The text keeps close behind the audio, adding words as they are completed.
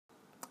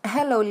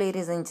Hello,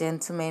 ladies and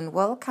gentlemen.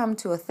 Welcome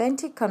to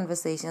Authentic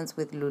Conversations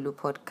with Lulu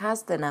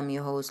podcast, and I'm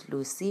your host,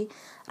 Lucy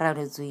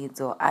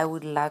Radozuidzo. I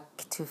would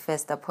like to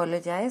first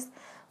apologize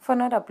for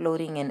not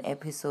uploading an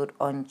episode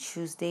on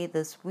Tuesday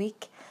this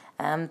week.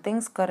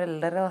 Things got a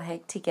little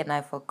hectic, and I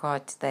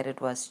forgot that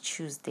it was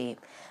Tuesday.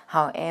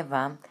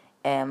 However,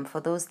 for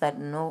those that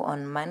know,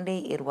 on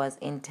Monday it was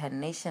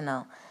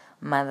International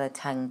Mother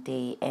Tongue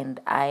Day,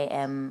 and I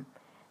am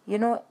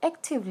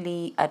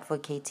actively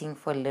advocating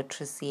for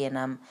literacy, and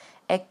I'm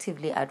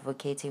actively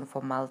advocating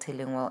for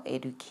multilingual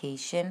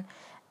education.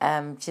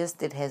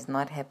 Just it has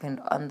not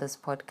happened on this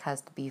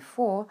podcast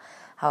before.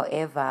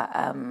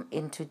 However,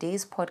 in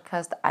today's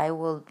podcast, I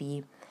will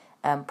be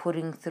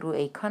putting through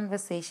a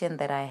conversation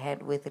that I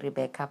had with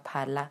Rebecca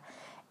Phala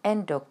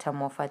and Dr.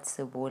 Moffat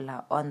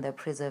Sebola on the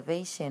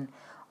preservation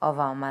of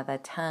our mother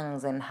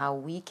tongues and how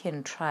we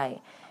can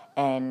try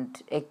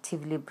and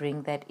actively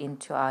bring that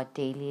into our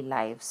daily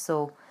lives.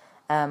 So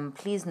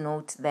please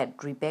note that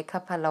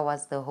Rebecca Phala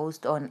was the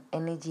host on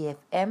Energy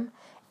FM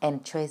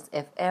and Choice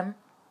FM.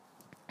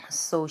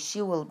 So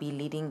she will be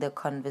leading the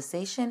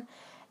conversation,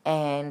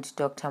 and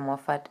Dr.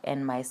 Moffat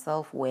and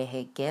myself were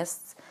her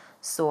guests.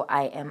 So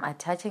I am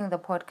attaching the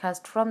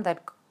podcast from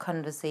that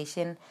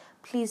conversation.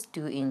 Please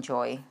do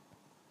enjoy.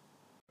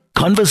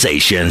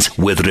 Conversations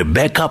with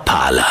Rebecca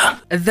Phala.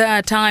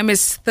 The time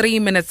is 3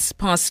 minutes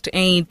past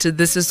 8.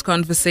 This is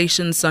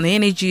Conversations on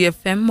Energy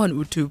FM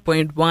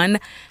 102.1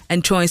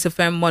 and Choice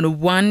FM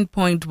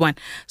 101.1.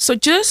 So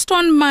just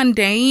on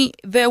Monday,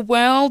 the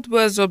world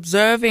was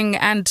observing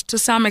and to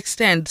some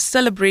extent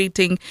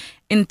celebrating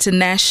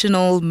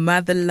International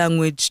Mother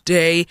Language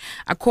Day.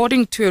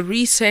 According to a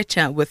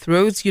researcher with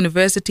Rhodes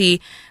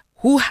University,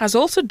 who has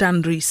also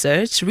done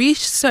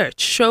research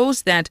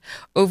shows that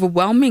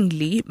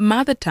overwhelmingly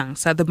mother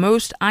tongues are the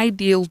most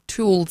ideal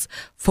tools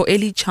for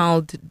early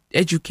child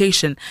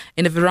education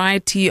in a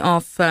variety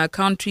of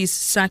countries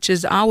such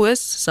as ours,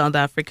 South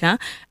Africa,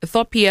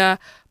 Ethiopia,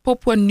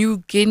 Papua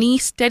New Guinea.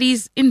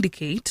 Studies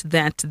indicate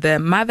that the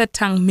mother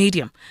tongue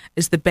medium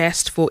is the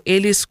best for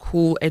early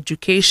school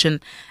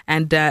education.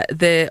 And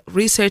the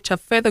researcher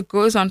further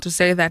goes on to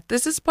say that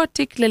this is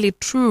particularly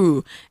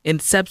true in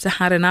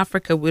sub-Saharan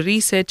Africa, where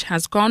research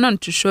has gone on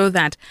to show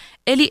that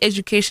early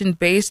education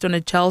based on a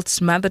child's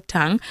mother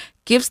tongue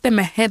gives them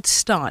a head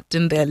start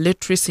in their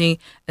literacy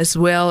as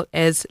well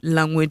as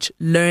language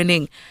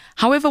learning.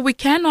 However, we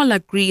can all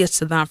agree as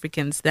South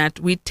Africans that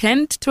we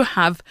tend to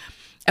have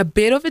a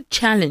bit of a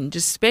challenge,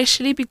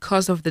 especially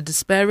because of the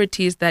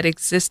disparities that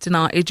exist in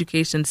our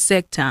education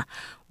sector,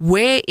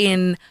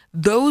 wherein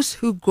those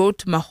who go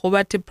to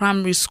Mahobate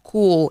Primary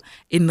School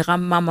in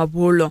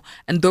Ramamabolo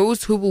and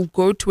those who will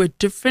go to a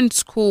different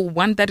school,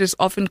 one that is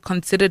often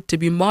considered to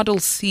be Model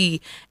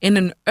C in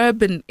an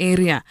urban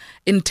area,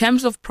 in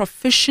terms of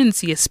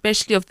proficiency,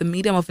 especially of the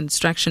medium of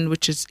instruction,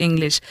 which is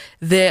English,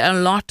 there are a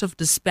lot of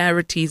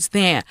disparities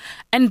there.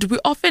 And we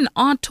often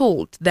are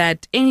told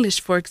that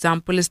English, for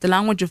example, is the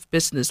language of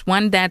business,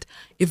 one that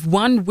if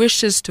one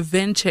wishes to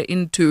venture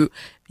into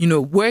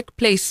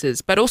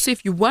workplaces, but also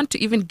if you want to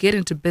even get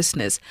into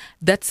business,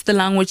 that's the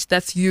language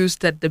that's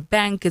used at the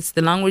bank. It's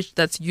the language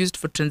that's used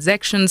for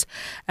transactions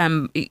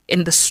in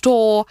the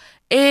store.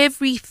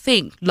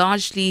 Everything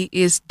largely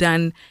is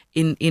done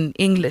in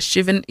English,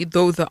 even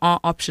though there are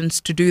options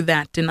to do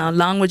that in our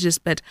languages.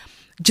 But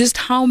just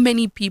how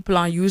many people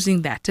are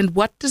using that, and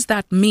what does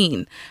that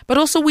mean? But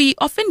also we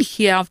often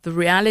hear of the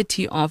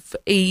reality of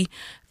a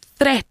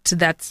threat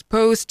that's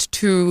posed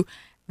to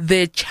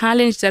the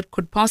challenge that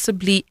could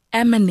possibly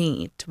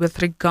emanate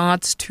with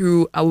regards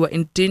to our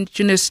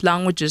indigenous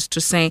languages, to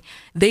say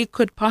they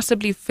could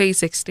possibly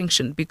face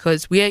extinction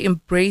because we are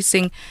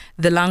embracing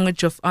the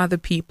language of other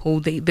people,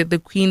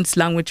 the Queen's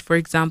language, for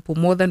example,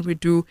 more than we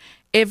do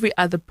every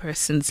other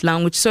person's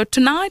language. So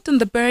tonight on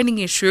The Burning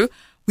Issue,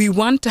 we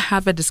want to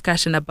have a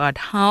discussion about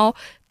how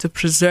to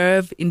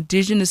preserve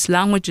indigenous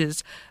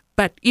languages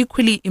but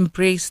equally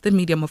embrace the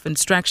medium of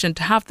instruction.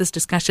 To have this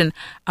discussion,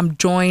 I'm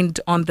joined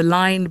on the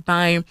line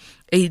by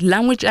a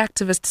language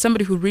activist,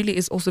 somebody who really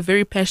is also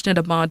very passionate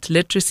about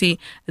literacy.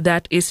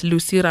 That is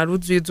Lucy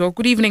Radozuidzo.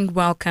 Good evening,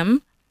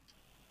 welcome.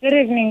 Good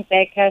evening,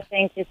 Becca.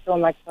 Thank you so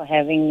much for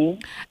having me.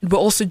 We're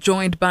also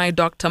joined by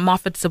Dr.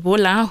 Moffat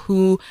Sebola,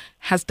 who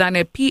has done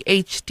a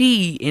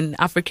PhD in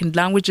African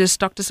languages.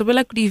 Dr.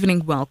 Sebola, good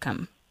evening,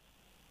 welcome.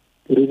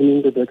 Good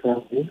evening,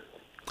 Rebecca.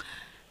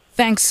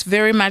 Thanks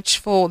very much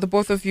for the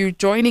both of you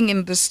joining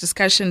in this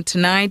discussion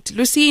tonight.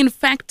 Lucy, in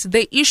fact,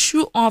 the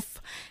issue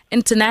of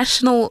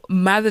International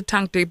Mother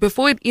Tongue Day,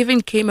 before it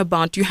even came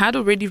about, you had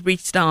already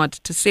reached out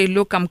to say,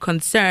 look, I'm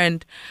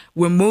concerned.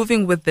 We're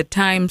moving with the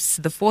times.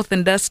 The fourth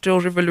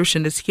industrial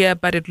revolution is here,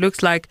 but it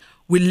looks like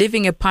we're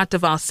leaving a part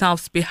of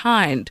ourselves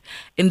behind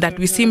in that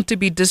we seem to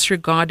be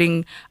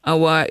disregarding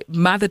our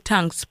mother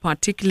tongues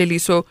particularly.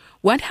 So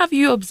what have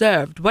you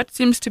observed? What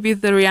seems to be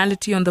the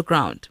reality on the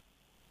ground?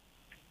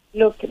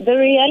 Look, the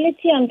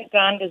reality on the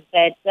ground is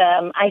that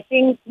I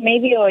think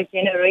maybe our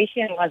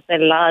generation was the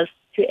last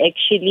to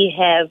actually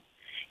have,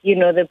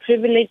 the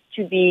privilege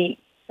to be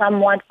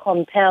somewhat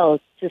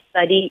compelled to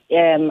study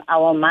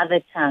our mother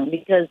tongue,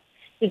 because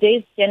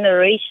today's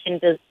generation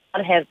does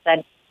not have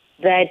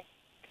that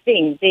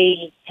thing.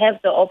 They have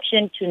the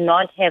option to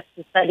not have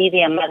to study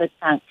their mother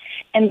tongue.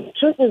 And the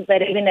truth is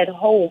that even at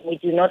home, we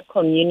do not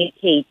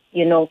communicate,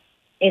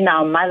 in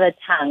our mother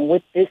tongue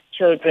with these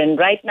children.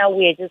 Right now,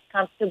 we are just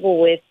comfortable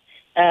with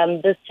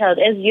this child,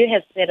 as you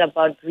have said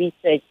about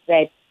research,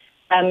 that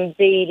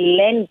they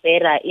learn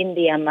better in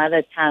their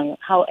mother tongue.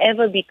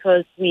 However,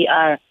 because we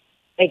are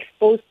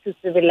exposed to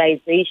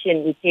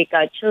civilization, we take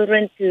our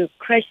children to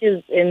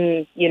crashes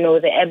in,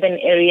 the urban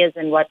areas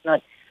and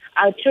whatnot.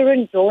 Our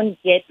children don't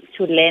get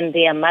to learn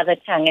their mother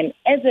tongue. And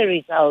as a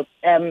result,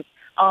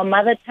 our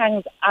mother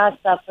tongues are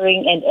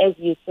suffering and, as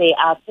you say,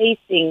 are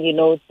facing,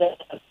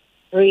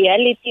 the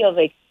reality of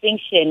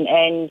extinction.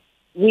 And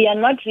we are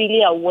not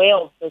really aware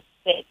of this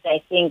fact,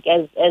 I think,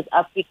 as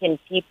African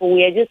people.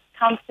 We are just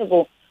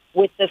comfortable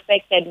with the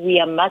fact that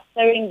we are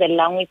mastering the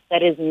language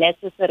that is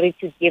necessary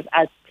to give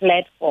us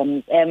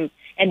platforms. And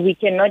we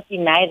cannot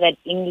deny that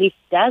English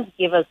does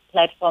give us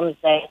platforms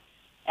that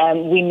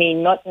we may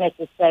not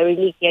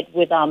necessarily get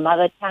with our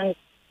mother tongues.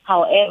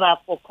 However,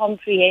 for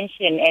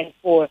comprehension and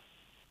for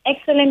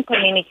excellent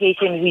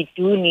communication, we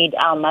do need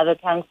our mother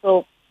tongue.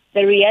 So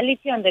the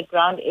reality on the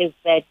ground is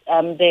that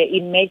the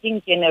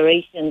emerging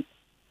generations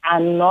are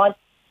not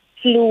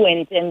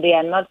fluent and they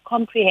are not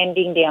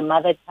comprehending their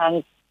mother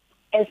tongues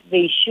as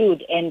they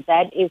should, and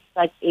that is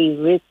such a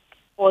risk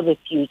for the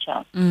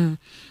future.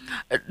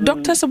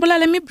 Dr. Sobola,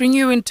 let me bring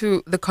you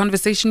into the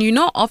conversation.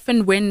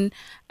 Often when,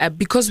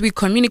 because we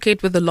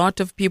communicate with a lot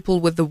of people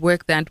with the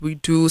work that we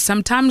do,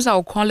 sometimes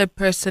I'll call a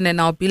person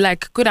and I'll be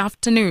like, good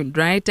afternoon,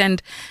 right?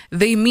 And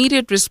the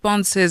immediate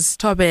response is,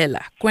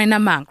 Tobela, Kwena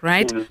Mak,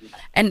 right?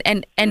 And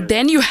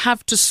then you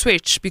have to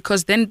switch,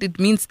 because then it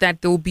means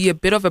that there will be a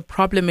bit of a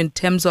problem in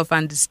terms of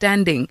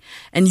understanding,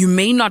 and you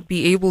may not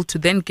be able to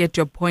then get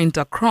your point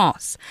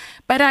across.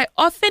 But I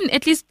often,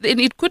 at least,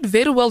 and it could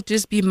very well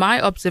just be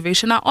my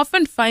observation, I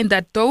often find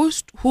that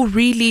those who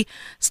really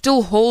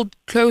still hold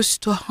close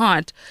to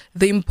heart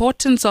the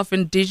importance of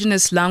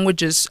indigenous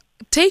languages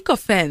take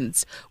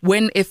offense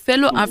when a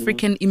fellow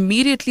African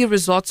immediately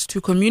resorts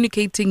to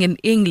communicating in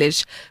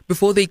English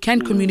before they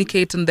can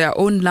communicate in their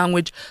own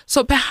language.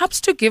 So perhaps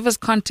to give us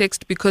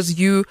context, because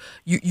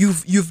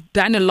you've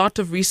done a lot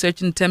of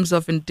research in terms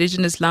of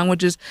indigenous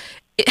languages,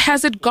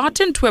 has it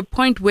gotten to a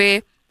point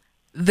where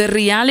the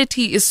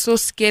reality is so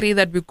scary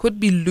that we could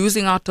be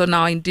losing out on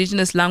our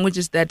indigenous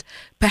languages, that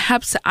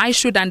perhaps I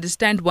should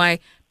understand why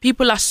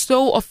people are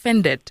so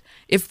offended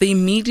if the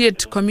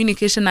immediate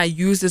communication I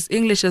use is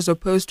English as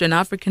opposed to an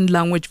African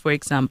language, for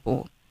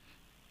example?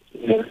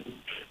 Yes.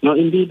 No,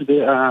 indeed,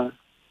 there are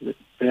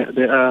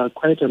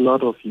quite a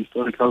lot of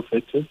historical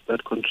factors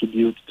that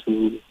contribute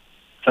to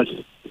such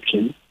a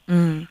situation.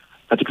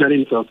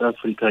 Particularly in South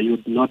Africa,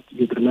 you'd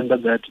remember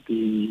that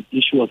the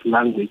issue of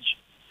language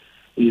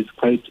is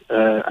quite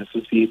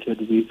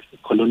associated with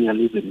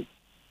colonialism.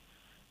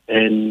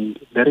 And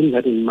bearing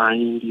that in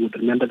mind, you'd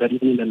remember that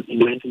even in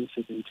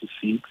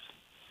 1976,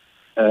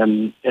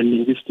 a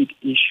linguistic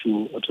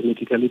issue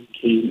automatically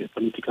became a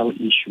political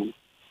issue.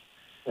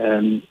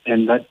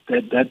 And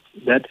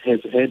that has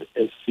had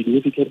a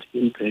significant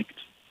impact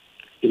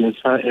in as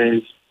far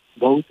as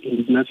both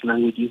indigenous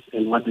languages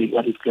and what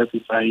is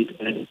classified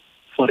as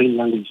foreign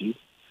languages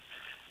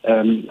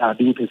are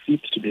being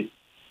perceived today.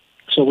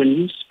 So when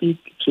you speak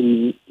to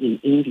me in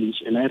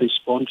English and I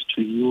respond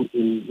to you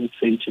in, let's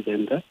say,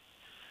 Tshivenda,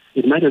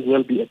 it might as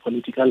well be a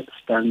political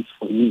stance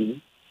for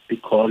me,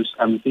 because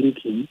I'm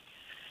thinking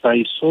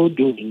by so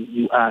doing,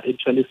 you are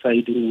actually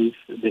siding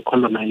with the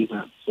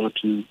colonizer, so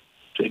to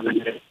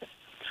exaggerate.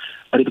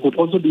 But it could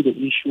also be the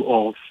issue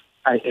of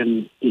I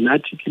am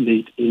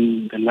inarticulate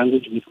in the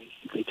language with which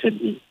you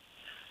created me.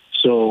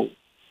 So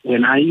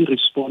when I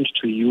respond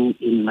to you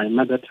in my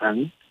mother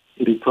tongue,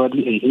 it is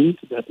probably a hint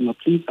that,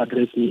 please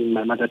address me in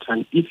my mother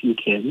tongue if you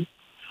can.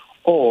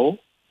 Or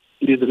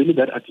it is really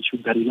that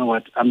attitude that,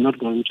 I'm not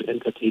going to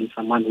entertain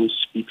someone who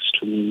speaks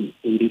to me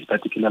in this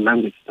particular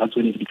language. That's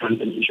when it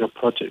becomes an issue of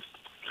protest.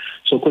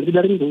 So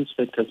considering those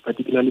factors,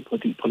 particularly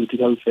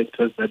political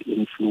factors that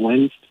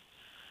influenced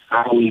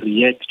how we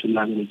react to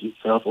language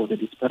itself, or the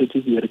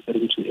disparities we were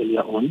referring to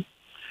earlier on,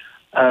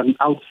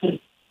 I would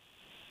say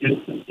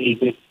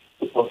the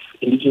of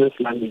indigenous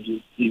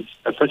languages is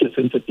such a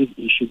sensitive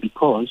issue,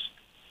 because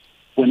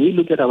when we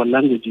look at our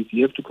languages,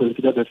 you have to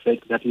consider the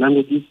fact that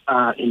languages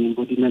are an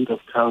embodiment of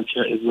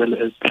culture as well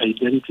as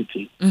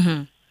identity.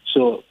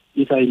 So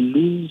if I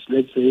lose,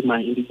 let's say, my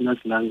indigenous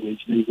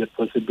language, there is a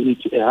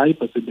high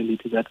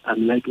possibility that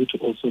I'm likely to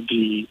also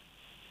be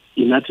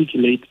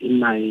inarticulate in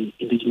my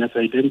indigenous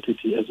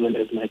identity as well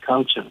as my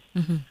culture.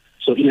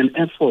 So in an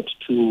effort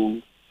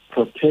to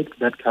protect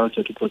that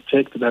culture, to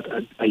protect that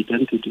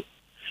identity,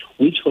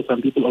 which for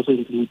some people also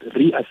include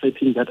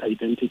reasserting that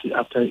identity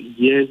after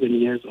years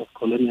and years of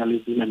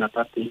colonialism and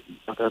apartheid in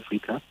South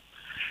Africa,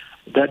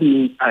 that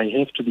means I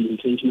have to be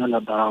intentional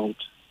about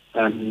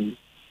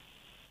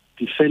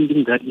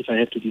defending that if I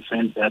have to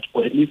defend that,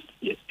 or at least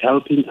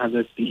helping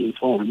others be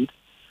informed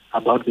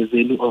about the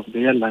value of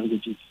their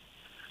languages.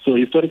 So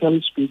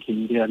historically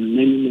speaking, there are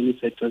many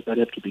factors that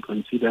have to be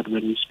considered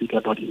when we speak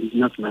about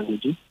indigenous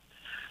languages.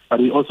 But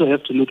we also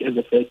have to look at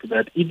the fact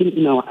that even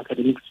in our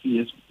academic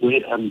spheres,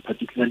 where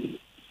particularly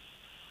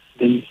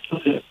there is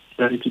a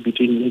disparity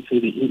between, let's say,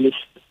 the English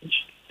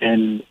language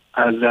and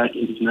other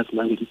indigenous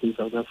languages in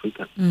South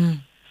Africa.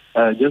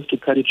 Just to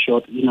cut it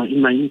short,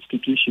 in my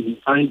institution,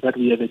 we find that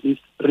we have at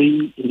least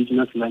 3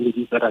 indigenous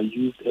languages that are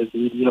used as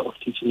media of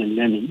teaching and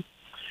learning.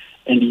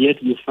 And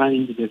yet you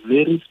find the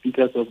very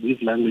speakers of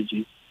these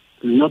languages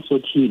not so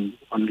keen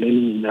on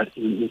learning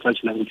in such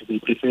languages. They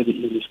prefer the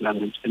English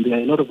language. And there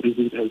are a lot of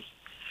reasons, as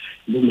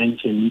you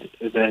mentioned,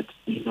 that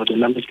the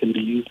language can be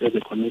used as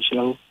a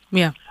commercial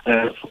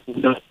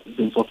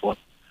and so forth.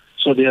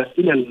 So there are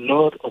still a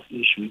lot of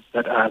issues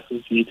that are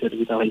associated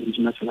with our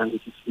indigenous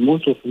languages,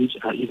 most of which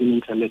are even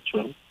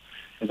intellectual.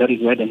 And that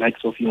is why the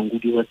likes of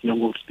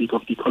Yongo speak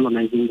of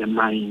decolonizing the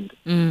mind.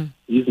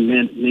 This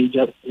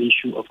major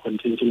issue of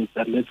contention is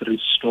that let's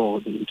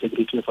restore the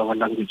integrity of our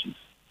languages.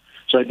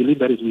 So I believe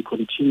that as we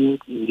continue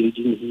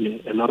engaging here,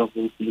 a lot of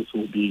those things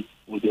will be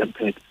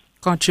unpacked.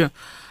 Gotcha.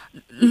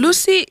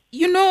 Lucy,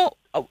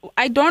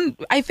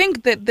 I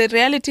think that the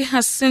reality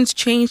has since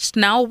changed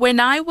now. When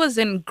I was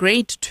in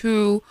grade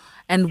 2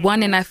 and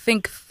 1 and I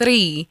think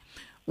 3,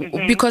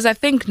 because I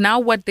think now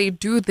what they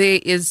do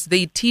there is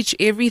they teach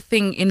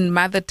everything in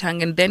mother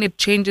tongue and then it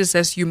changes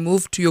as you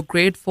move to your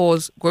grade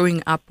 4s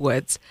going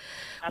upwards.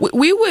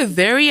 We were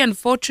very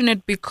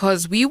unfortunate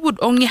because we would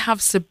only have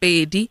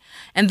Sepedi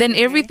and then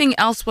everything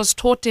else was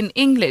taught in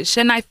English.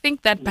 And I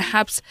think that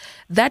perhaps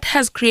that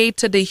has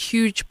created a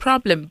huge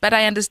problem. But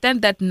I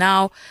understand that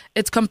now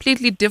it's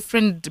completely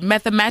different.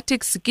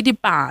 Mathematics,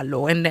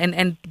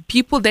 and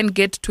people then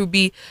get to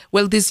be,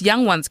 these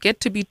young ones get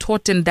to be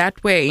taught in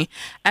that way.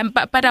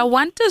 But I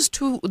want us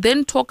to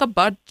then talk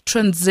about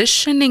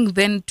transitioning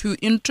then to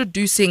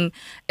introducing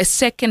a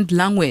second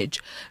language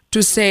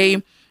to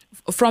say,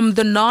 from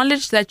the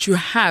knowledge that you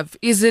have,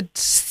 is it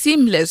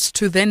seamless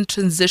to then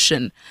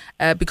transition?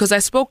 Because I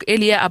spoke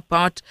earlier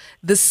about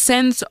the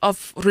sense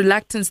of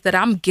reluctance that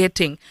I'm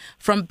getting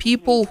from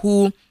people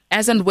who,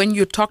 as and when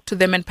you talk to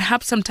them, and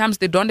perhaps sometimes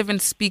they don't even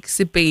speak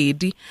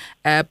Sepedi,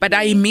 but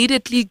I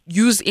immediately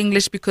use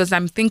English because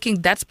I'm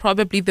thinking that's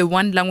probably the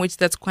one language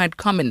that's quite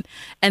common.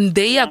 And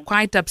they are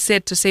quite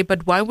upset to say,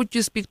 but why would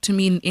you speak to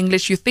me in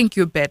English? You think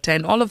you're better,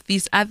 and all of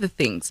these other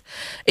things.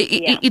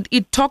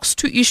 It talks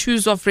to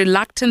issues of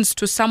reluctance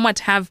to somewhat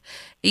have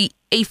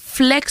a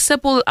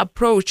flexible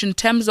approach in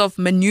terms of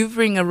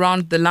maneuvering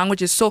around the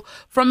languages. So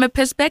from a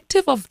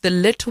perspective of the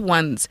little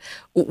ones,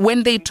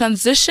 when they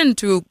transition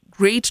to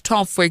grade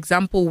 12, for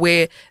example,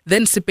 where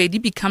then Sepedi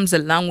becomes a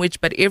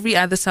language, but every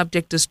other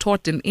subject is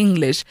taught in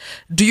English,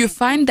 do you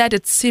find that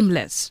it's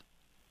seamless?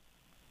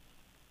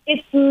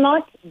 It's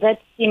not that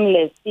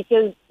seamless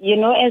because,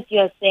 as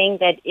you're saying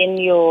that in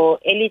your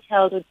early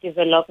childhood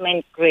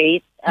development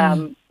grades,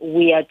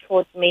 we are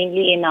taught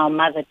mainly in our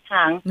mother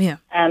tongue.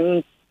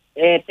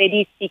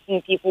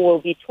 Pedi-speaking people will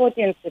be taught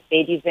in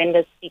Sepedi,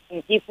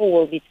 Venda-speaking people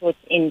will be taught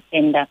in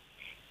Venda.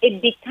 It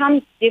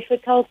becomes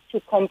difficult to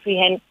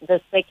comprehend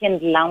the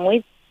second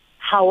language.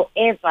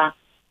 However,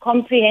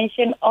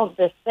 comprehension of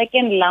the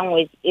second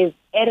language is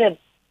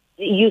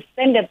you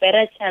stand a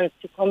better chance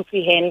to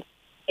comprehend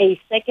a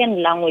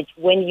second language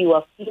when you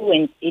are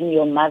fluent in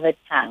your mother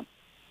tongue.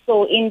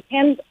 So in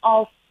terms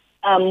of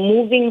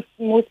moving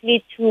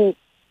smoothly to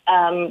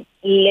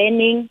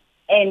learning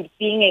and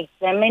being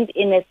examined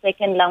in a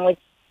second language,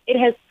 it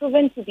has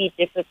proven to be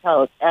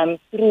difficult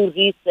through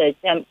research.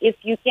 If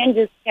you can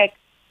just check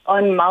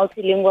on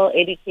multilingual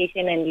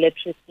education and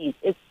literacies,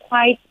 it's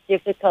quite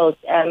difficult,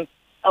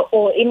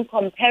 or in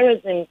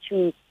comparison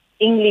to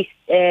English,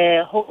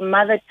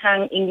 mother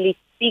tongue English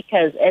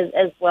speakers,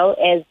 as well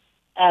as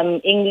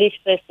English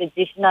first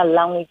additional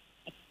language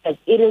speakers.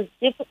 It is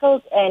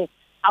difficult, and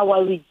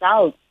our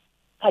results,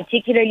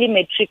 particularly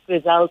metric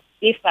results,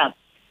 differ.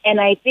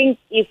 And I think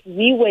if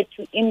we were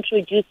to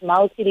introduce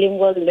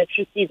multilingual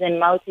literacies and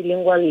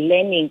multilingual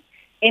learning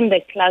in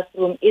the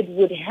classroom, it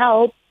would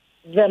help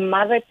the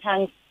mother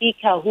tongue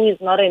speaker who is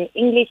not an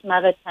English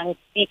mother tongue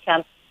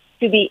speaker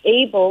to be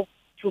able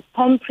to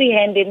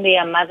comprehend in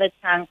their mother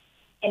tongue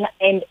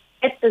and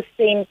at the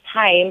same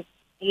time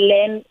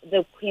learn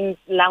the Queen's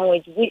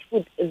language, which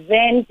would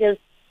then just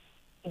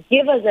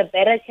give us a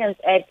better chance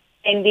at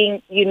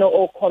standing,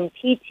 or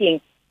competing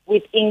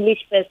with English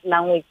first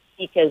language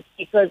speakers,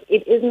 because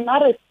it is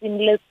not a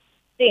seamless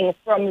thing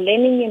from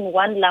learning in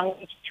one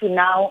language to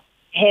now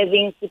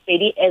having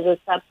Sepedi as a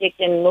subject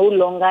and no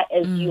longer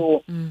as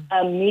your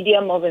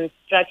medium of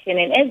instruction.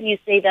 And as you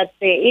say that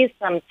there is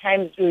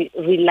sometimes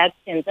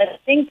reluctance. I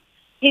think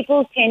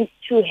people tend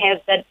to have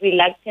that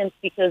reluctance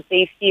because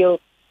they feel,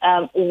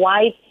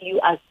 why do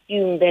you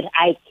assume that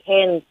I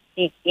can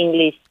speak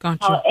English?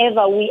 Gotcha.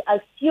 However, we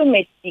assume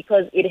it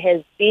because it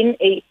has been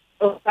it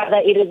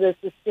is a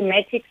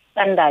systematic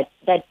standard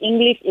that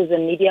English is a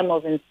medium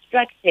of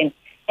instruction.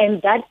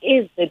 And that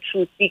is the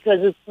truth, because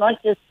it's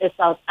not just a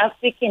South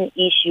African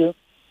issue,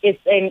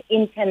 it's an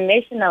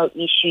international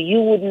issue.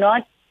 You would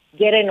not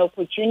get an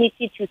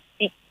opportunity to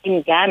speak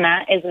in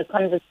Ghana as a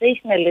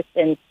conversationalist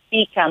and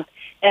speaker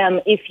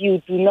if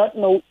you do not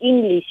know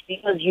English,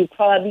 because you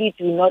probably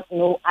do not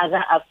know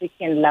other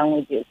African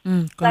languages.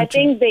 So I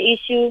think the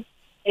issue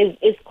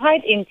is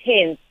quite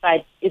intense,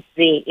 but it's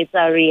there. It's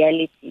our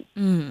reality.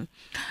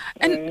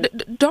 And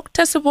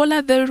Dr.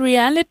 Sebola, the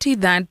reality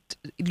that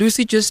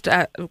Lucy just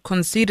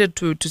conceded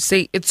to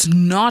say it's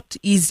not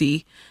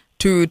easy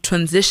to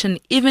transition,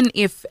 even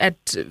if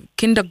at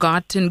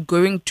kindergarten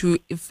going to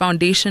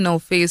foundational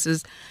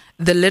phases,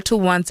 the little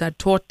ones are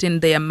taught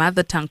in their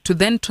mother tongue, to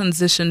then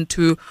transition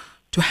to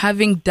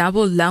having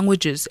double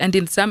languages, and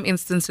in some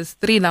instances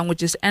 3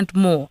 languages and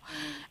more.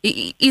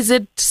 Is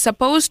it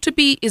supposed to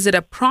be, is it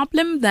a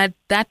problem that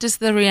is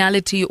the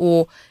reality,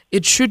 or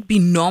it should be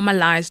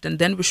normalized and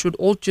then we should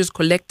all just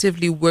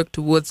collectively work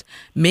towards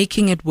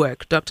making it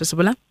work? Dr.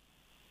 Sebola?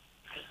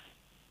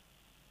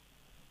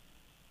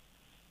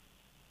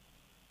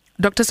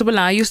 Dr.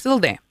 Sebola, are you still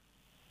there?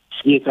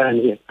 Yes, I am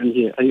here. I'm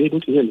here. Are you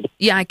able to hear me?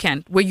 Yeah, I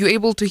can. Were you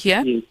able to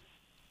hear?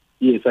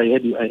 Yes, I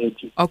heard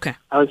you. Okay.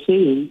 I was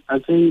saying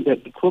that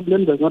the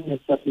problem does not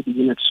necessarily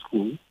begin at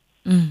school.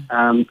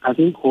 I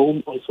think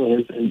home also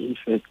has an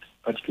effect,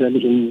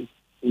 particularly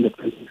in the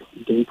present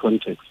day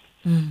context.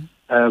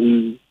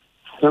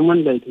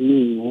 Someone like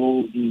me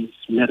who is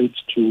married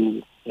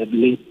to a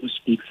lady who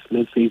speaks,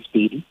 let's say,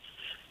 Spedi,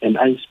 and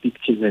I speak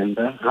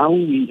Chivenda, how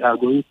we are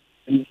going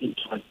to into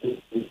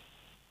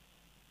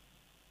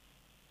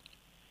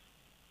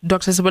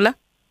Dr. Sebola?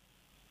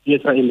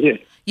 Yes, I am here.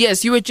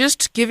 Yes, you were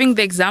just giving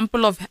the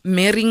example of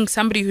marrying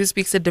somebody who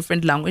speaks a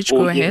different language.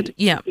 Go ahead.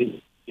 Yeah.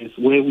 Yes,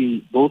 where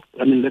we both,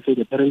 let's say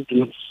the parents do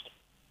not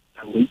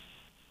speak,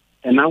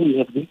 and now we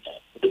have this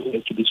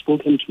to be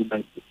spoken to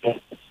by the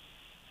parents.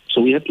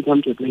 So we have to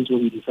come to a place where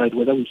we decide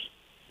whether we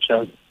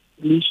shall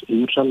English a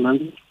neutral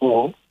language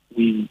or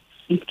we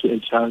speak to a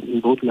child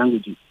in both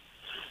languages.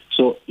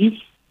 So if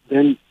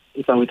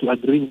I were to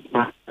agree with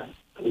my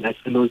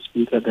fellow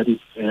speaker, that is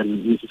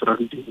Mrs.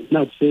 Rodriguez,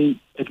 I'd say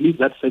at least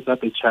that sets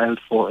up a child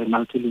for a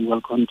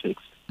multilingual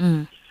context.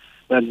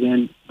 But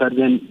then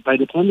by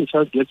the time a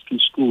child gets to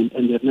school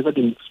and they've never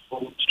been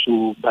exposed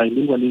to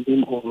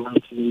bilingualism or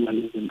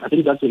multilingualism, I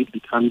think that's where it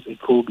becomes a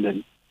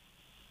problem.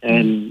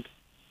 And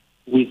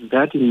with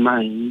that in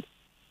mind,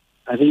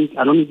 I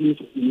don't even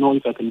know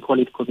if I can call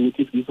it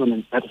cognitive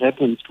dissonance that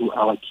happens to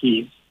our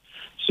kids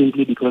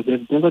simply because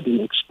they've never been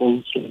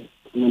exposed to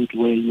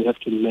where you have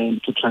to learn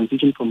to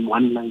transition from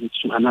one language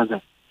to another.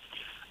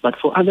 But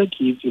for other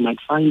kids, you might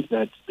find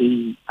that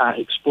they are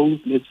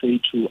exposed, let's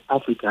say, to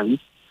Afrikaans,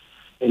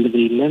 and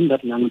they learn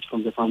that language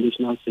from the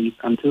foundational stage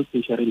until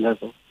tertiary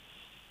level,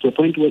 to a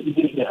point where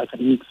even in the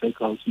academic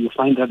circles, you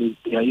find that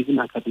there are even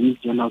academic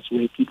journals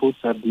where people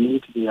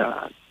submit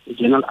their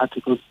journal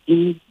articles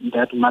in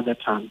that mother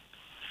tongue.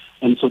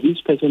 And so this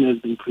person has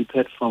been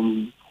prepared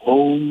from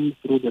home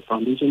through the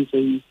foundation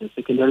phase, the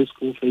secondary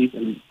school phase,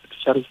 and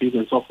tertiary phase,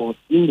 and so forth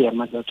in their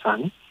mother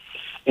tongue.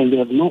 And they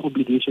have no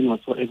obligation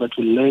whatsoever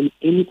to learn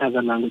any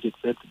other language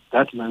except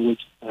that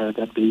language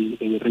that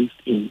they were raised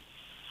in.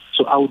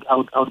 So I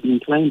would be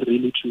inclined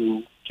really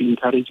to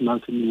encourage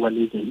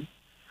multilingualism,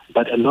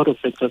 but a lot of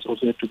factors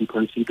also have to be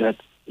considered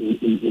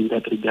in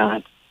that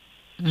regard.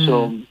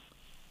 So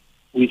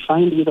we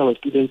find with our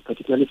students,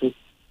 particularly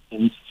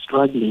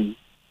struggling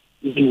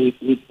even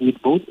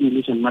with both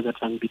English and mother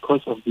tongue because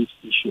of this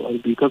issue or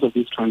because of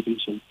this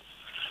transition.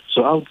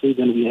 So I would say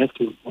then we have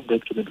to go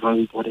back to the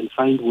drawing board and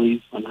find ways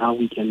on how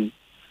we can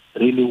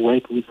really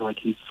work with our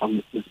kids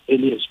from as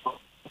early as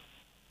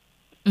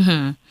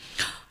possible.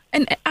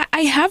 And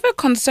I have a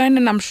concern,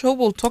 and I'm sure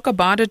we'll talk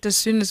about it as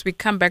soon as we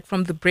come back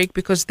from the break,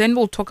 because then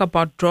we'll talk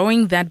about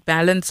drawing that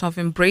balance of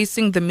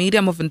embracing the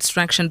medium of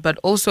instruction, but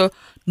also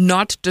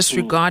not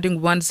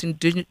disregarding one's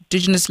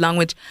indigenous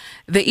language.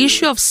 The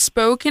issue of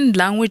spoken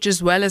language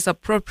as well as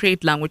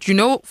appropriate language. You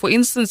know, for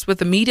instance, with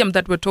the medium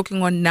that we're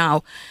talking on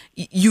now,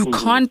 you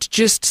can't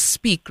just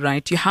speak,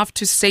 right? You have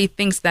to say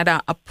things that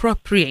are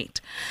appropriate.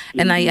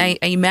 And I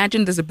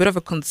imagine there's a bit of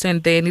a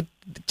concern there. And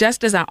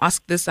just as I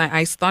ask this,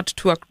 I start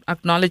to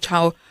acknowledge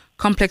how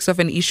complex of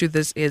an issue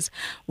this is.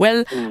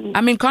 Well,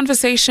 I'm in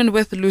conversation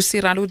with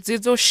Lucy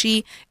Raludzidzo.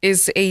 She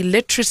is a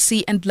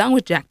literacy and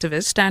language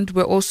activist, and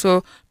we're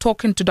also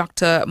talking to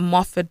Dr.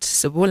 Moffat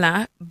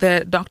Sebola.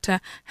 The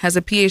doctor has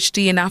a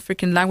PhD in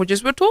African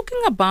languages. We're talking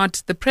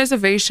about the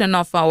preservation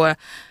of our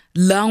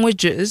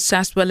languages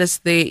as well as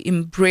the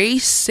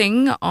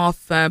embracing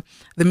of the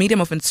medium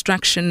of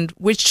instruction,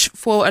 which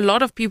for a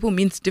lot of people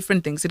means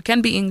different things. It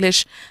can be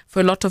English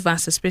for a lot of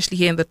us, especially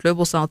here in the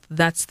global south,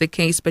 that's the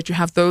case, but you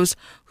have those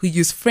who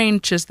use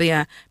French as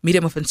their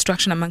medium of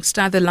instruction amongst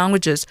other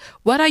languages.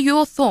 What are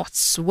your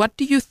thoughts? What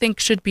do you think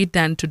should be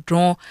done to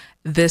draw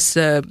this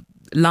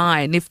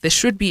line, if there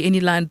should be any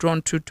line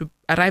drawn to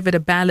arrive at a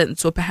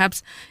balance, or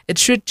perhaps it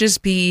should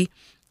just be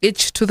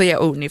each to their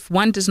own. If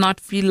one does not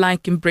feel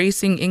like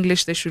embracing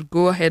English, they should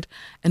go ahead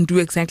and do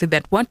exactly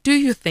that. What do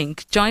you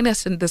think? Join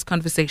us in this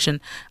conversation.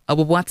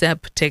 Our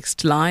WhatsApp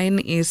text line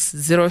is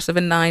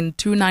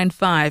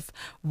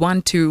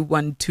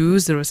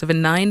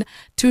 079-295-1212,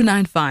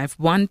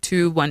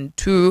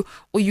 079-295-1212,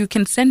 or you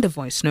can send a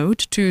voice note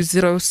to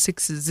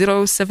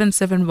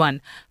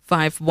 060-771-5107,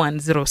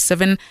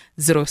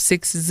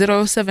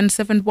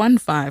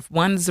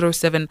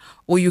 060-771-5107,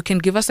 or you can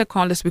give us a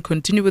call as we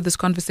continue with this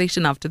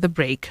conversation after the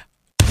break.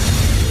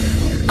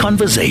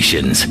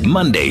 Conversations,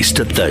 Mondays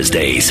to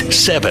Thursdays,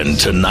 7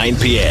 to 9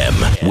 p.m.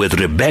 with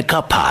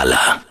Rebecca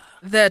Pala.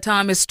 The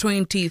time is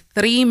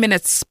 23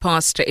 minutes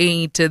past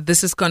 8.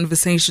 This is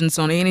Conversations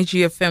on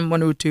Energy FM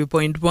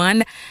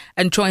 102.1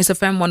 and Choice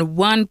FM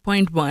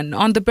 101.1.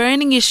 On the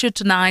burning issue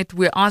tonight,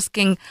 we're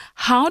asking,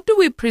 how do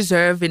we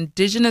preserve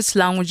indigenous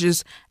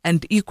languages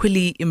and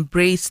equally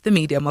embrace the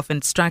medium of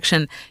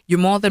instruction? You're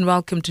more than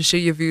welcome to share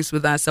your views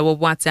with us. Our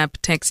WhatsApp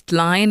text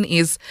line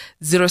is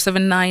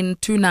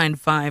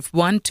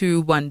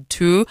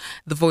 079-295-1212.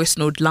 The voice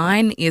note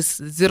line is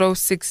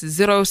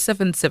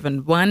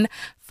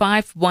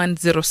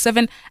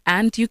 060-771-5107,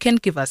 and you can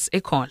give us a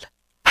call.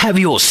 Have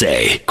your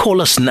say. Call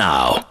us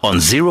now on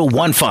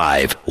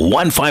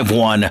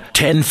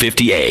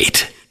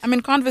 015-151-1058. I'm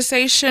in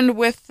conversation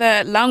with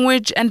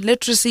language and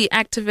literacy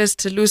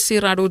activist Lucy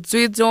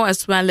Radodzidzo,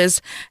 as well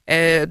as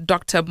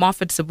Dr.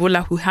 Moffat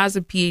Sabula, who has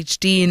a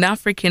PhD in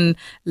African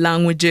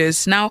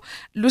languages. Now,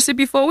 Lucy,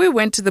 before we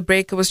went to the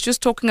break, I was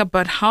just talking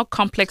about how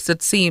complex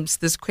it seems,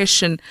 this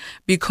question,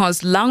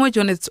 because language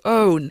on its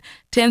own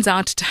turns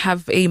out to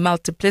have a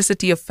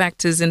multiplicity of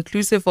factors,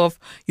 inclusive of,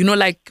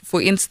 like,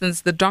 for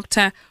instance, the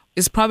doctor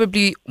is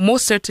probably,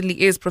 most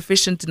certainly is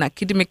proficient in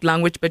academic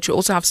language, but you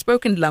also have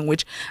spoken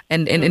language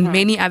and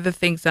many other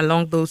things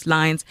along those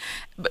lines.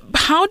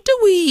 How do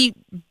we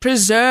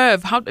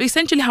preserve, how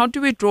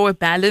do we draw a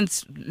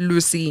balance,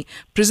 Lucy,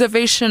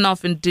 preservation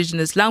of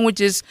indigenous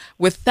languages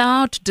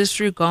without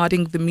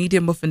disregarding the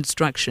medium of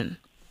instruction?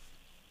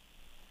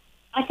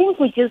 I think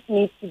we just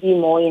need to be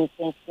more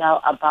intentional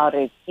about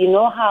it. You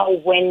know how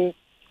when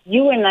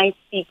you and I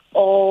speak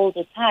all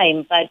the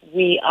time, but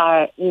we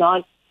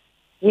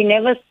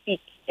never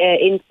speak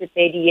in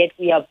Sepedi, yet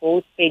we are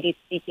both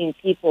Sepedi-speaking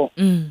people.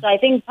 So I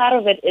think part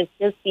of it is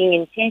just being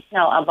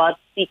intentional about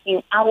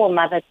speaking our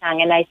mother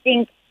tongue. And I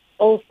think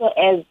also,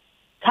 as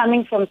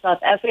coming from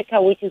South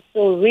Africa, which is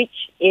so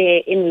rich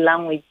in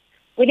language,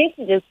 we need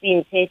to just be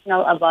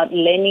intentional about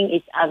learning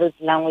each other's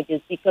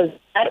languages, because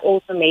that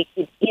also makes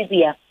it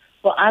easier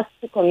for us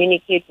to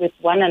communicate with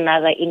one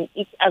another in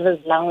each other's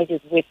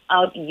languages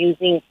without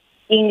using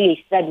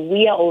English that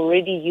we are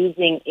already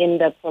using in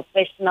the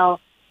professional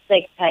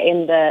sector,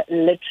 in the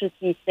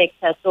literacy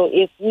sector. So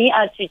if we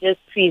are to just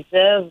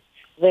preserve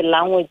the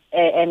language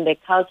and the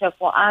culture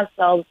for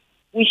ourselves,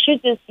 we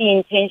should just be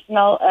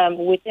intentional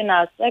within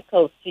our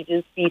circles to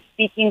just be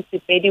speaking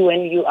Sepedi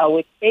when you are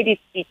with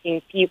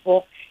Sepedi-speaking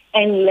people,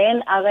 and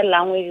learn other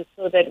languages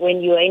so that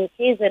when you are in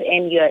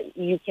KZN,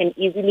 you can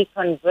easily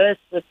converse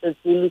with the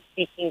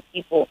Zulu-speaking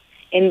people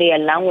in their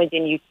language,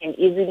 and you can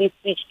easily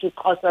switch to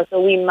Xhosa. So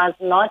we must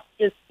not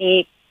just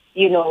be,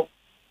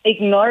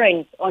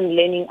 ignorant on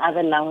learning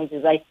other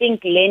languages. I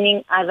think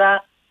learning other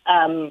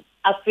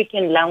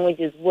African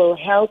languages will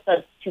help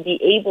us to be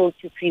able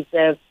to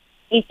preserve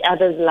each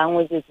other's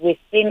languages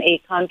within a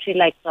country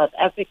like South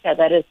Africa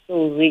that is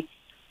so rich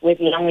with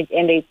language,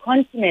 and a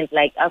continent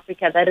like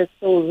Africa that is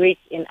so rich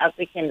in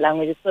African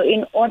languages. So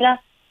in order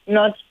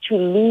not to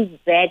lose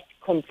that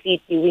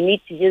completely, we need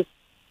to just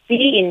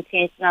be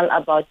intentional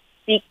about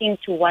speaking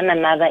to one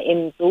another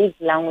in those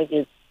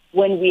languages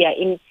when we are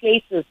in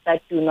places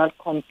that do not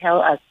compel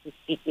us to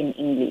speak in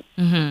English.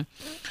 Mm-hmm.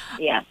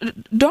 Yeah.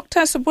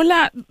 Dr.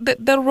 Sabula,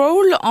 the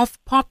role of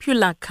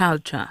popular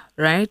culture,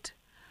 right?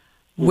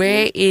 Mm-hmm.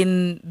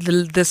 Wherein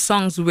the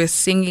songs we're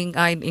singing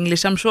are in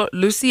English. I'm sure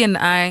Lucy and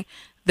I,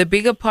 the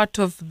bigger part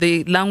of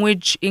the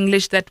language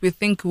English that we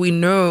think we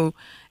know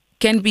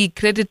can be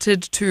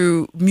credited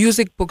to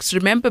music books.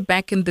 Remember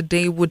back in the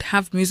day, would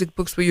have music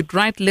books where you'd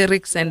write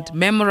lyrics and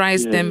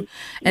memorize them.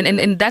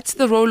 And that's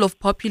the role of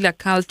popular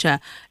culture.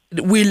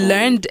 We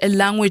learned a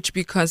language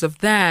because of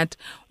that.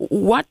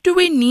 What do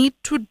we need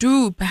to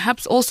do,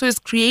 perhaps also as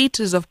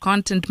creators of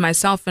content,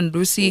 myself and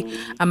Lucy,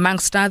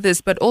 amongst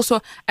others, but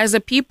also as a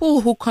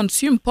people who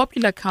consume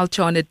popular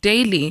culture on a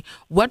daily,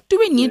 what do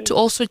we need to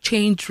also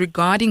change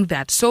regarding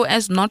that so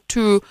as not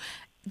to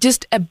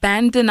just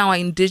abandon our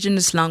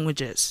indigenous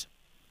languages?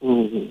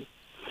 Mm-hmm.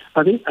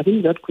 I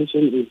think that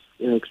question is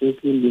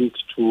closely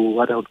linked to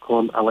what I would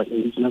call our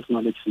indigenous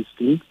knowledge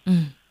system.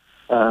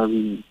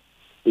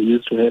 We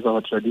used to have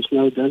our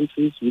traditional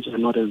dances, which are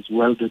not as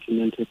well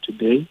documented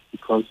today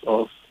because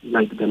of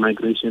the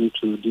migration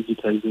to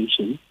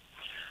digitization.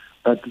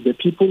 But the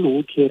people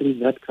who carry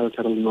that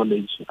cultural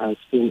knowledge are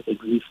still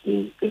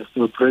existing. They're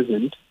still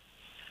present.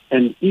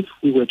 And if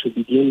we were to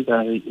begin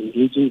by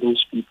engaging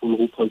those people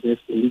who possess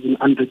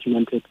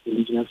undocumented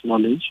indigenous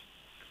knowledge,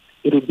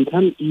 it would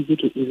become easy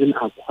to even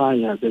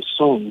acquire the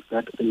songs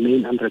that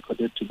remain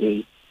unrecorded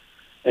today.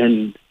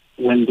 And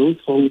when those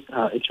songs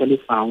are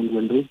actually found,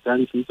 when those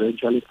dances are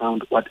actually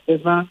found,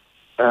 whatever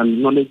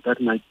knowledge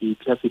that might be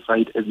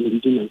classified as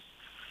indigenous,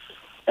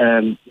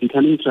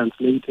 becoming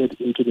translated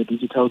into the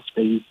digital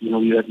space,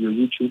 you have your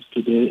YouTubes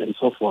today and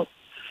so forth.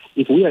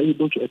 If we are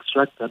able to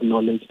extract that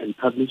knowledge and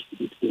publish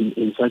it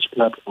in such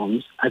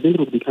platforms, I think it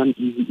will become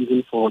easy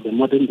even for the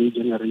modern day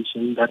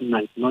generation that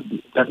might not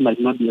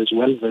be as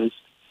well versed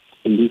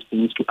in these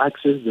things to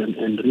access them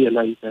and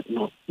realize that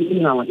even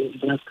in our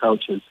indigenous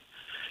cultures,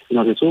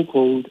 the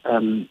so-called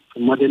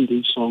modern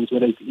day songs,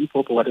 whether it's hip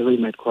hop or whatever you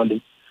might call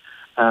it,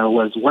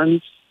 was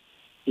once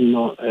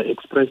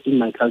expressed in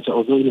my culture,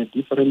 although in a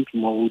different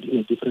mode, in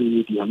a different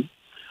medium.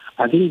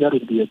 I think that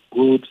would be a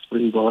good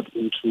springboard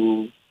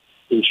into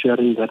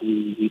ensuring that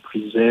we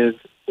preserve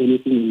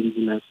anything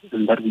indigenous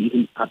and that we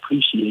even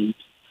appreciate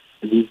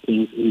these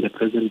things in the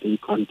present day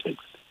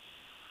context.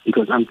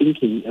 Because I'm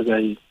thinking, as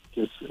I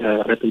just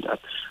wrap it up,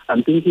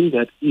 I'm thinking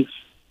that if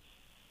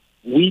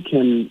we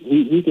can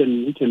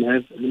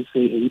have, let's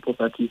say, a hip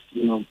hop artist,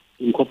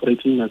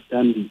 incorporating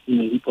Nastandi in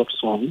a hip hop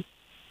song,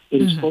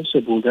 it is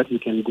possible that you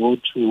can go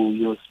to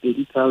your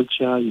Spedi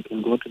culture, you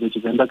can go to the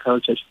Jivenda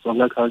culture,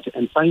 Xitsonga culture,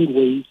 and find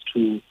ways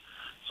to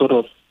sort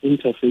of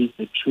interface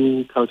the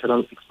two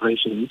cultural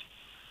expressions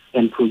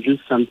and produce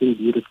something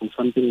beautiful,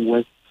 something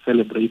worth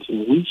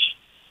celebrating, which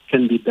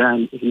can be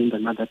done even in the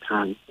mother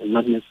tongue and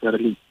not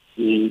necessarily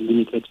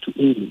limited to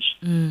English.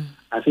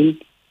 I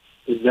think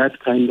that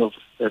kind of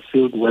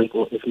field work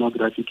or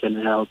ethnography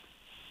can help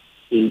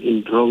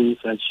in drawing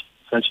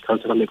such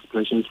cultural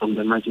expressions from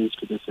the margins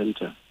to the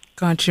center.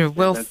 Got you.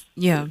 Well,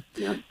 yeah.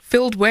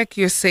 Field work,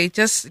 you say,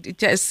 just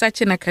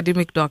such an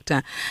academic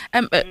doctor.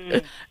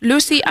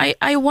 Lucy,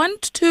 I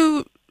want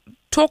to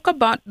talk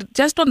about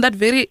just on that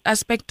very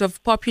aspect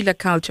of popular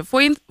culture.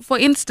 For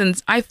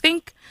instance, I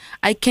think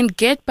I can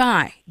get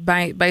by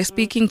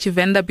speaking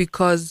Tshivenda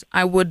because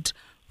I would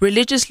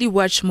religiously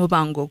watch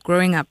Mubango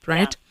growing up,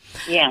 right?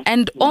 Yeah.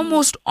 And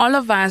almost all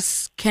of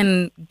us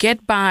can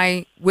get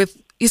by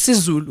with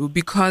isiZulu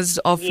because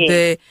of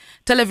the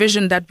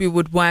television that we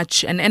would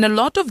watch and a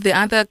lot of the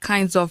other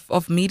kinds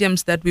of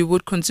mediums that we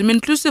would consume,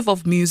 inclusive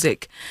of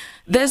music.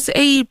 There's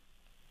a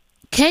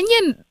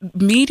Kenyan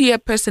media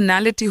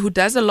personality who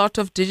does a lot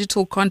of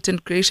digital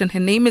content creation. Her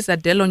name is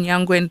Adele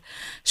Onyango, and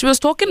she was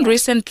talking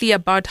recently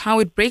about how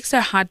it breaks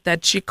her heart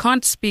that she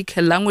can't speak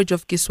her language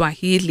of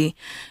Kiswahili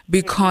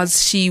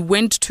because she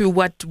went to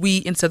what we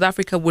in South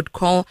Africa would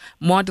call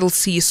Model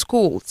C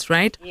schools,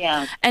 right?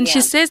 Yeah. And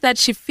she says that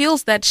she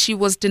feels that she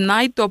was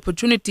denied the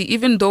opportunity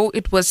even though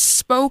it was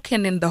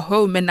spoken in the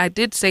home. And I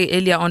did say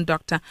earlier on,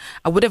 Doctor,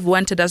 I would have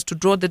wanted us to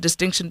draw the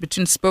distinction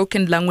between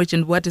spoken language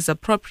and what is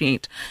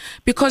appropriate,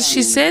 because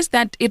she says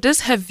that it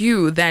is her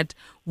view that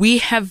we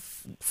have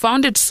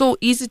found it so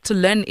easy to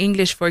learn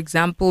English, for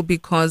example,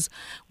 because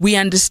we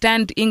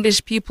understand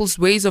English people's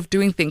ways of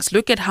doing things.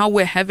 Look at how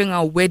we're having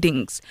our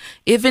weddings.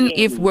 Even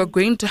if we're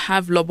going to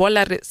have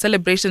Lobola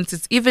celebrations,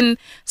 it's even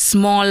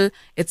small,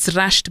 it's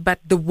rushed, but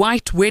the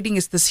white wedding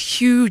is this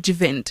huge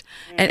event.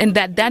 And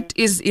that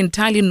is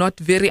entirely not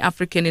very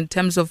African in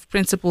terms of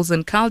principles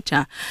and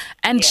culture.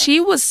 And she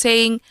was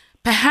saying,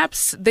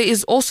 perhaps there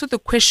is also the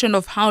question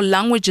of how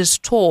language is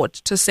taught,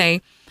 to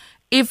say,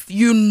 if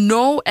you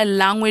know a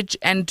language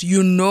and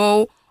you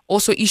know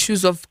also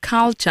issues of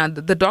culture,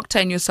 the doctor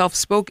and yourself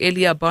spoke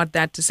earlier about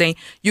that, to say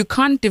you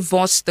can't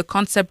divorce the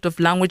concept of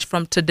language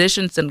from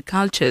traditions and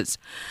cultures.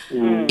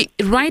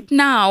 Right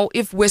now,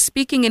 if we're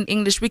speaking in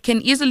English, we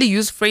can easily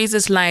use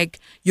phrases like,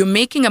 you're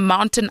making a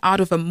mountain out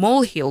of a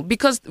molehill,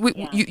 because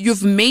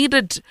you've made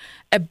it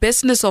a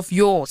business of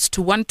yours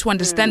to want to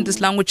understand this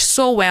language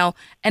so well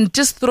and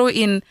just throw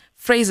in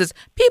phrases.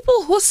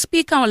 People who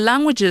speak our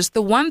languages,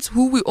 the ones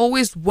who we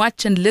always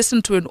watch and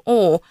listen to in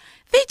awe,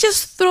 they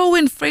just throw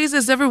in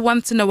phrases every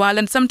once in a while.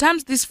 And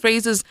sometimes these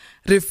phrases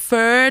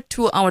refer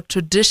to our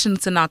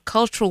traditions and our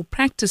cultural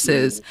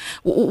practices.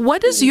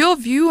 What is your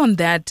view on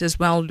that as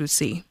well,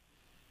 Lucy?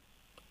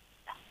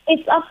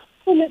 It's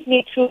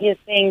absolutely true. You're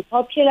saying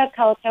popular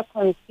culture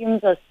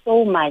consumes us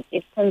so much.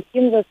 It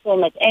consumes us so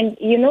much. And,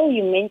 you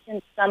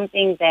mentioned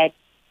something that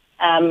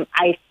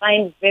I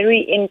find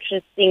very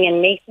interesting and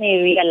makes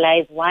me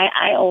realize why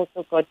I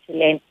also got to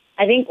learn.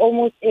 I think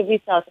almost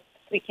every South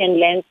African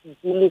learns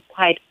Zulu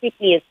quite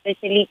quickly,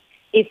 especially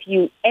if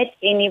you at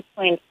any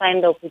point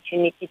find the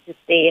opportunity to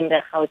stay in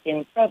the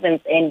Gauteng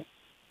province, and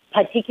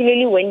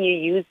particularly when you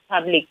use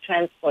public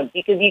transport,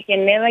 because you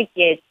can never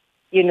get,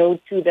 to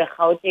the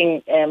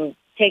Gauteng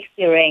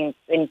taxi ranks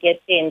and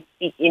get there and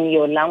speak in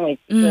your language,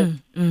 because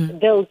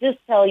they'll just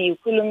tell you,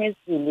 Khuluma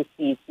Zulu,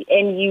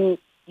 and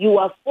you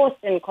are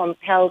forced and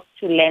compelled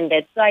to learn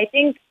that. So I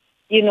think,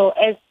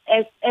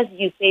 as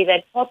you say,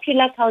 that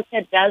popular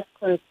culture does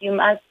consume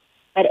us,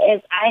 but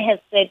as I have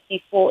said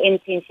before,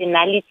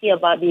 intentionality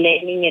about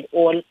learning it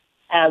all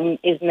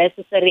is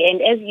necessary.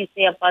 And as you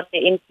say about the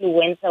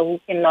influencer who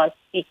cannot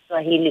speak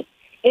Swahili,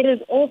 it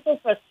is also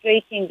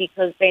frustrating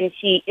because then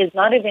she is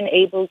not even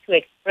able to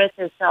express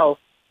herself,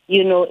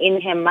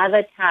 in her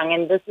mother tongue.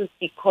 And this is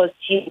because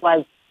she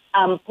was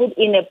put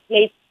in a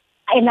place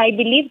And I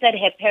believe that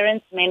her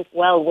parents meant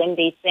well when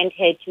they sent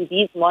her to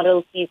these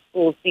Model C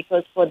schools,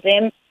 because for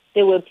them,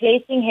 they were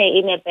placing her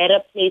in a better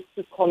place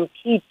to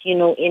compete,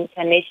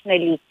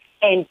 internationally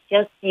and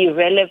just be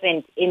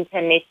relevant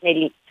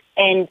internationally.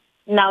 And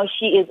now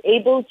she is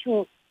able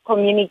to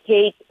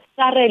communicate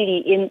thoroughly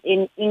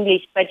in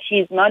English, but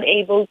she's not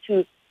able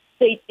to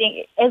say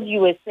things, as you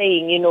were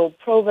saying,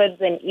 proverbs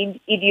and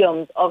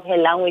idioms of her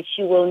language.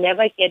 She will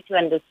never get to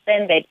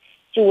understand that.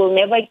 She will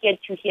never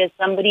get to hear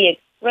somebody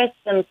express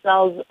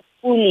themselves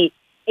fully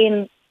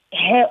in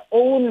her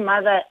own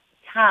mother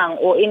tongue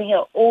or in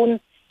her own,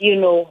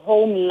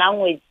 home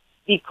language,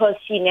 because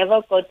she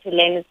never got to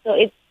learn it. So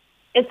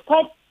it's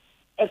quite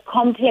a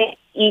complex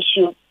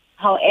issue.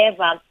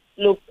 However,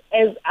 look,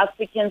 as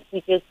Africans,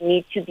 we just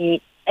need to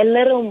be a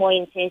little more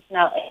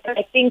intentional.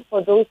 I think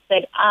for those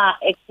that are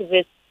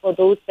activists, for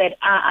those that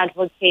are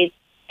advocates,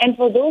 and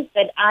for those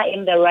that are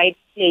in the right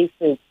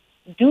places,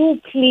 do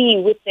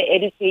plea with the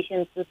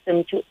education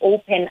system to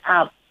open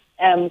up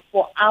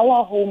for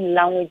our home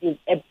languages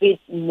a bit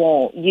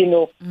more,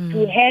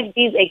 to have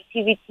these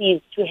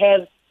activities, to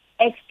have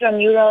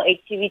extramural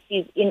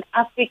activities in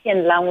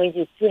African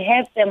languages, to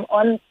have them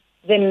on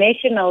the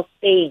national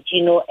stage,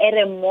 at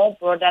a more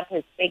broader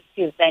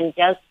perspective than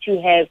just to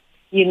have,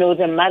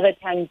 the Mother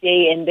Tongue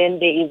Day and then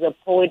there is a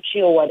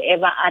poetry or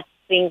whatever art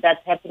thing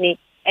that's happening,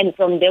 and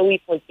from there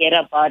we forget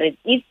about it.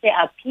 If there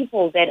are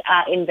people that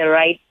are in the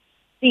right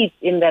seats,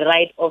 in the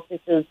right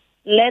offices,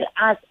 let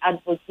us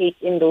advocate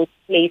in those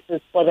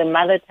places for the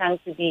mother tongue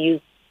to be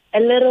used a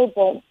little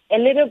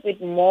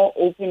bit more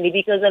openly,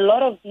 because a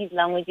lot of these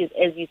languages,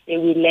 as you say,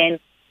 we learn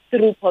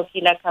through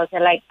popular culture.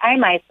 Like I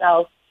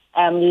myself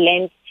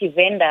learned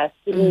Tshivenda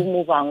through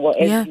Muvango,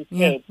 as you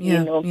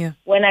said.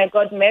 When I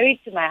got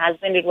married to my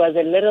husband, it was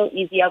a little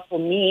easier for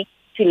me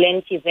to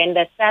learn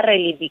Tshivenda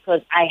thoroughly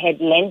because I had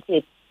learned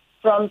it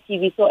from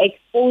TV. So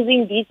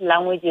exposing these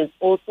languages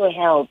also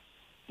helps,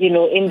 in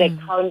the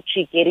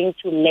country, getting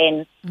to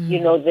learn,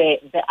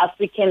 the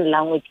African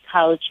language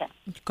culture.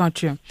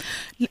 Got you.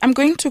 I'm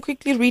going to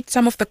quickly read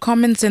some of the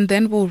comments and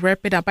then we'll wrap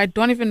it up. I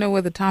don't even know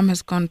where the time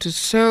has gone to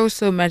so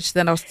much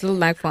that I'll still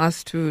like for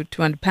us to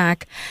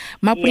unpack.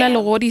 Mapula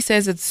Lorodi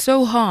says it's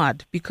so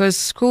hard because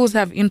schools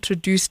have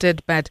introduced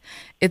it, but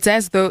it's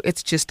as though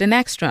it's just an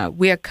extra.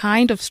 We are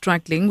kind of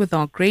struggling with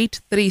our grade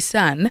 3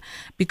 son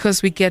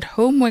because we get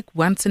homework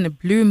once in a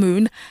blue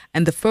moon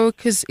and the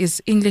focus is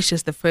English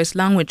as the first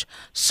language.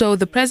 So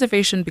the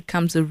preservation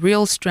becomes a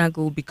real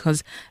struggle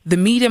because the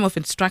medium of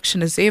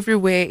instruction is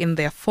everywhere in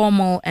their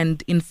formal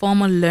and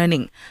informal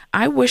learning.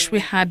 I wish we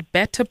had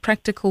better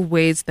practical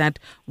ways that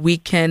we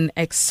can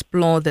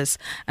explore this.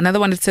 Another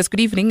one, it says, good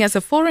evening. As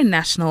a foreign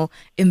national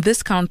in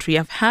this country,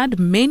 I've had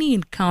many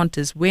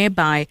encounters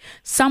whereby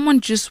someone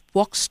just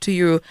walks to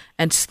you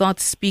and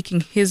starts speaking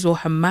his or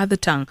her mother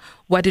tongue.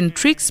 What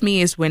intrigues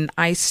me is when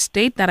I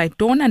state that I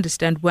don't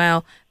understand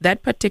well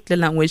that particular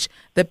language,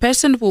 the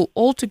person will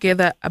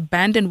altogether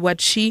abandon what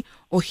she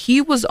or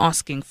he was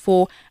asking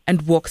for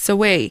and walks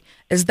away.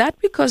 Is that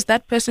because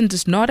that person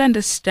does not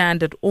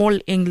understand at all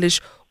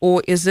English,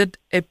 or is it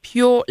a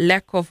pure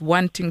lack of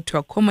wanting to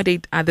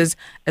accommodate others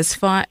as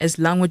far as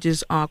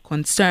languages are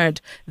concerned?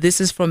 This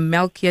is from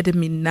Melchiade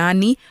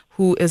Minani,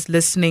 who is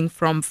listening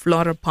from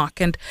Flora Park.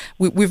 And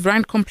we've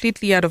run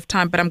completely out of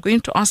time, but I'm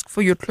going to ask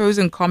for your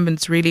closing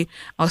comments, really.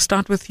 I'll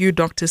start with you,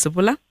 Dr.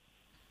 Sabula.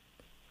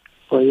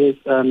 Oh, yes.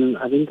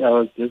 I think I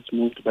was just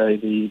moved by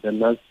the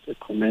last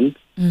comment.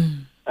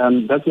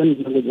 That's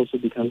when language also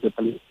becomes a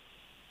place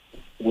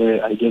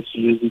where I guess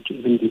you use it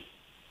even this.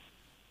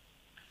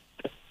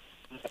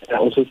 I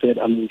also said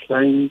I'm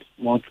inclined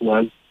more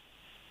towards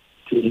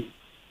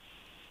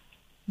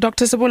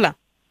Dr. Sabula.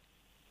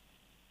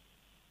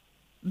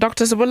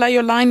 Dr. Sabula,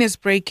 your line is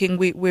breaking.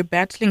 We're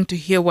battling to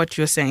hear what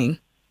you're saying.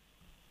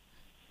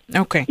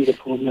 Okay. The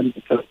problem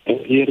because I'm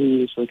hearing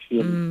you so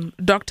clearly.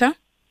 Doctor?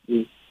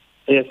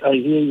 Yes, I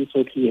hear you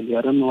so clearly.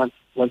 I don't know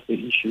what's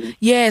the issue.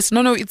 Yes,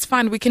 no, it's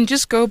fine. We can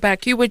just go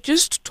back. You were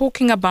just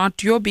talking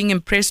about your being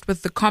impressed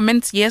with the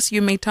comments. Yes,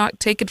 you may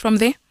take it from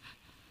there.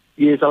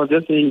 Yes, I was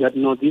just saying that,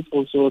 this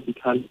also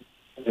becomes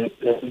the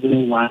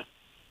reason why.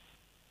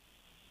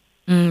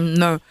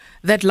 No,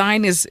 that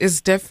line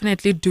is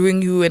definitely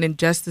doing you an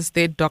injustice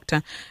there,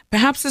 Doctor.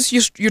 Perhaps as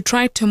you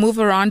try to move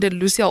around, and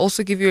Lucy, I'll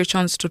also give you a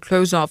chance to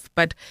close off,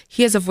 but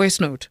here's a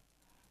voice note.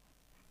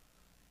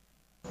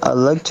 I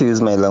like to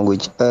use my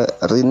language.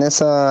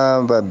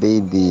 Rinesa ba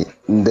baby,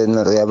 then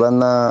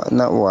Riabana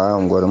na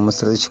uangwa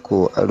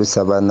musrichku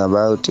alusabana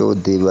about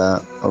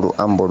odiba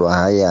ruambo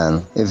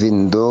hayan.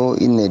 Even though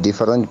in a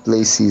different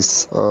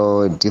places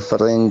or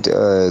different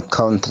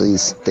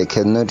countries they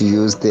cannot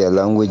use their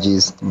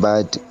languages,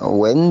 but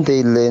when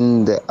they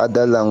learn the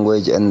other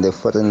language and the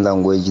foreign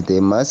language, they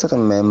must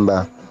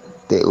remember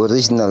the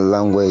original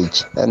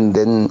language. And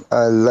then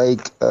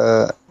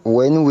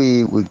when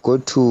we go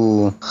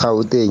to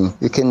Gauteng,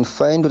 you can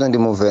find una ndi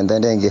Muvenda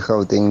ndenge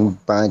Gauteng,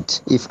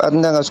 but if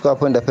arindanga swika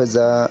hapo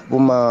ndapedza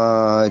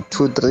uma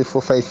 2, 3,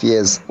 4, 5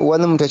 years,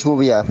 one muntu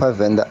achibuya apa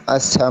Venda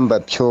asihamba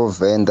pure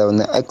Venda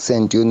une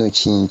accent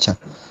yonochinja.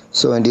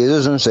 So ndizvo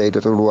zvinhu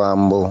zvaita kuti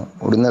luambo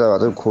rune rava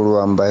ruri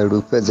kuluamba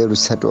rupedze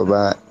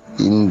rusatova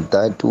in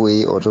that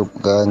way or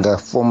nga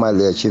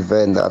formally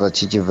achivenda or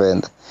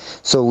chichivenda.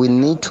 So we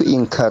need to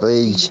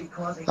encourage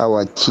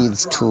our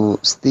kids to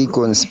stick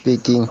on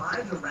speaking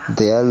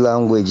their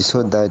language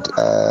so that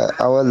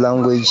our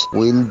language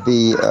will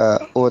be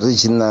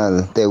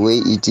original the way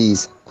it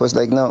is. Because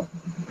like now,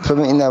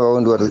 from in our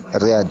own world,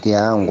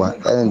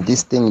 and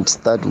this thing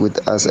starts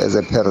with us as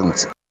a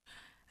parents.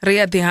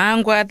 Ria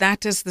Dihangwa,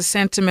 that is the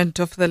sentiment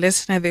of the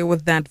listener there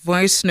with that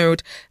voice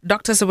note.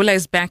 Dr. Sabula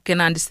is back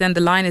and I understand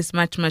the line is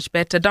much, much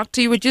better. Doctor,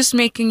 you were just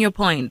making your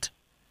point.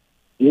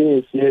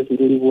 Yes,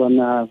 one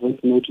voice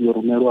note your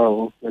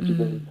Romero. I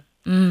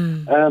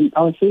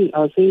was saying,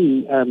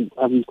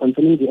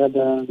 concerning the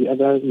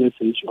other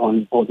message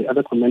on, or the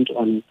other comment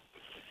on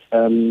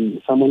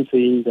someone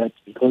saying that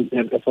because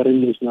a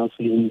foreign national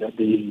saying that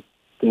they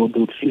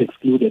would feel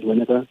excluded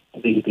whenever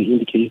they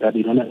indicate that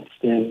they don't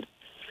understand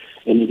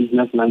an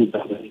indigenous language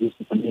that they use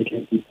to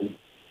communicate with them.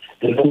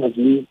 And then as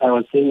I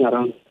was saying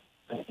around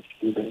that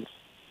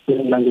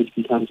language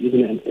becomes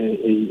even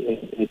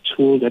a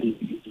tool that is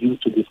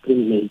used to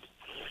discriminate.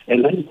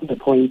 And that is the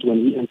point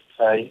when we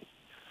emphasize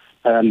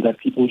that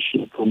people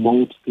should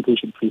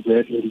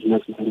preserve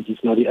indigenous languages.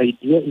 Now the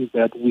idea is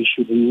that we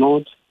should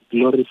not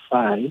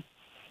glorify,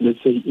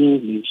 let's say,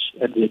 English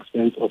at the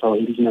expense of our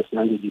indigenous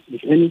languages.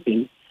 If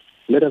anything,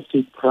 let us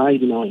take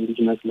pride in our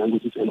indigenous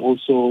languages and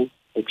also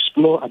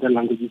explore other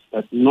languages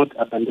but not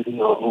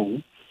abandoning our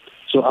own.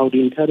 So I would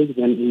encourage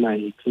them in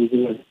my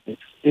closing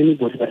remarks,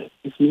 anybody that is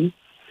listening,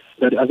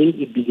 that I think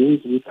it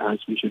begins with us.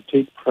 We should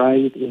take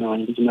pride in our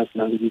indigenous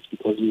languages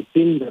because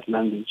within that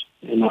language,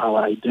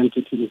 our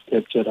identity is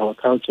captured, our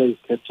culture is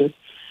captured.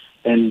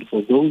 And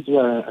for those who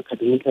are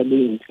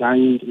academically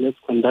inclined, let's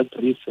conduct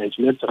research,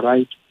 let's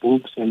write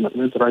books and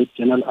let's write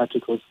journal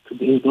articles.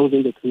 Those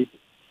in the creative.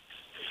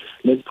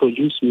 Let's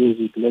produce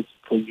music, let's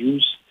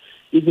produce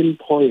even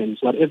poems,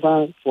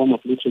 whatever form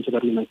of literature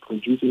that we might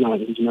produce in our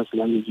indigenous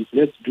languages,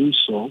 let's do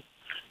so,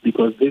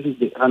 because this is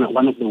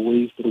one of the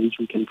ways through which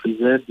we can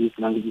preserve these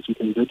languages, we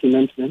can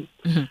document them,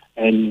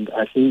 and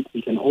I think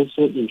we can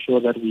also ensure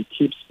that we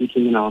keep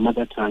speaking in our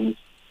mother tongues,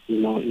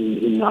 in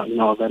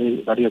our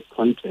various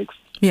contexts.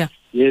 Yeah.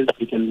 Yes,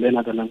 we can learn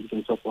other languages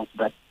and so forth,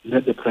 but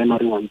let the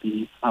primary one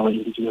be our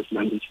indigenous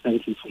language.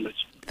 Thank you so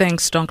much.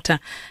 Thanks, Doctor.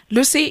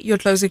 Lucy, your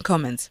closing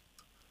comments.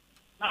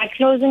 My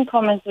closing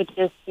comments would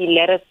just be,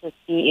 let us just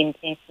be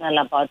intentional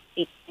about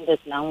speaking these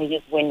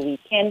languages when we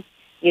can.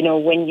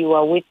 When you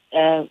are with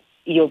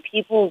your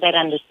people that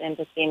understand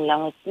the same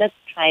language, let's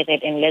try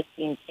that and let's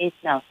be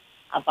intentional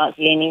about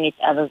learning each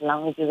other's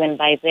languages. And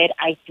by that,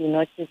 I do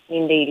not just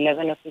mean the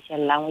 11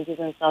 official languages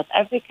in South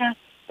Africa,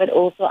 but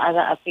also other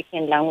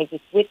African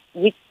languages,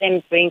 which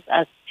then brings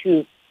us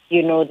to,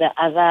 the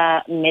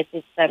other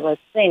message that was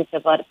sent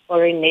about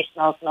foreign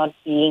nationals not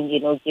being,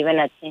 given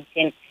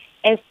attention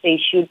as they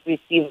should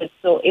receive it.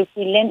 So if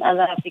we learn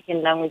other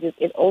African languages,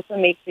 it also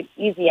makes it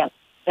easier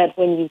that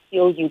when you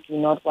feel you do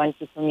not want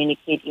to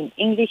communicate in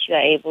English, you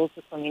are able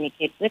to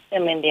communicate with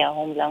them in their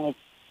home language.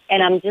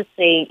 And I'm just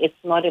saying it's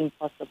not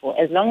impossible.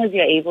 As long as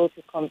you're able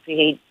to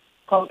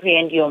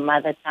comprehend your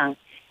mother tongue,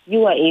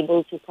 you are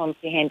able to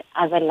comprehend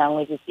other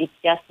languages. It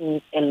just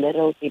needs a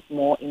little bit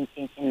more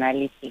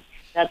intentionality.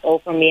 That's all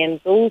from me.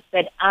 And those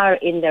that are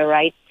in the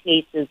right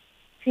places,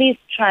 please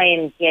try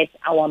and get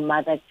our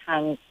mother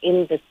tongue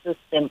in the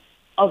system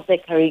of the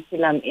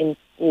curriculum in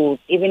schools,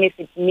 even if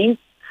it means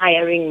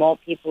hiring more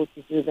people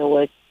to do the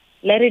work.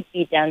 Let it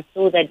be done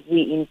so that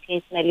we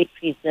intentionally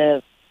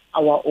preserve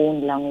our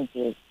own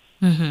languages.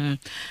 Mm-hmm.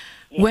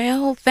 Yeah.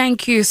 Well,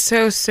 thank you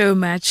so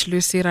much,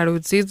 Lucy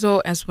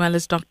Rarudzidzo, as well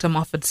as Dr.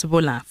 Moffat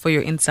Sabula, for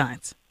your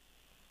insights.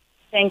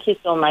 Thank you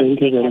so much.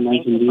 Thank you very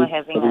much for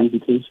having us.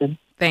 Invitation.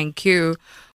 Thank you.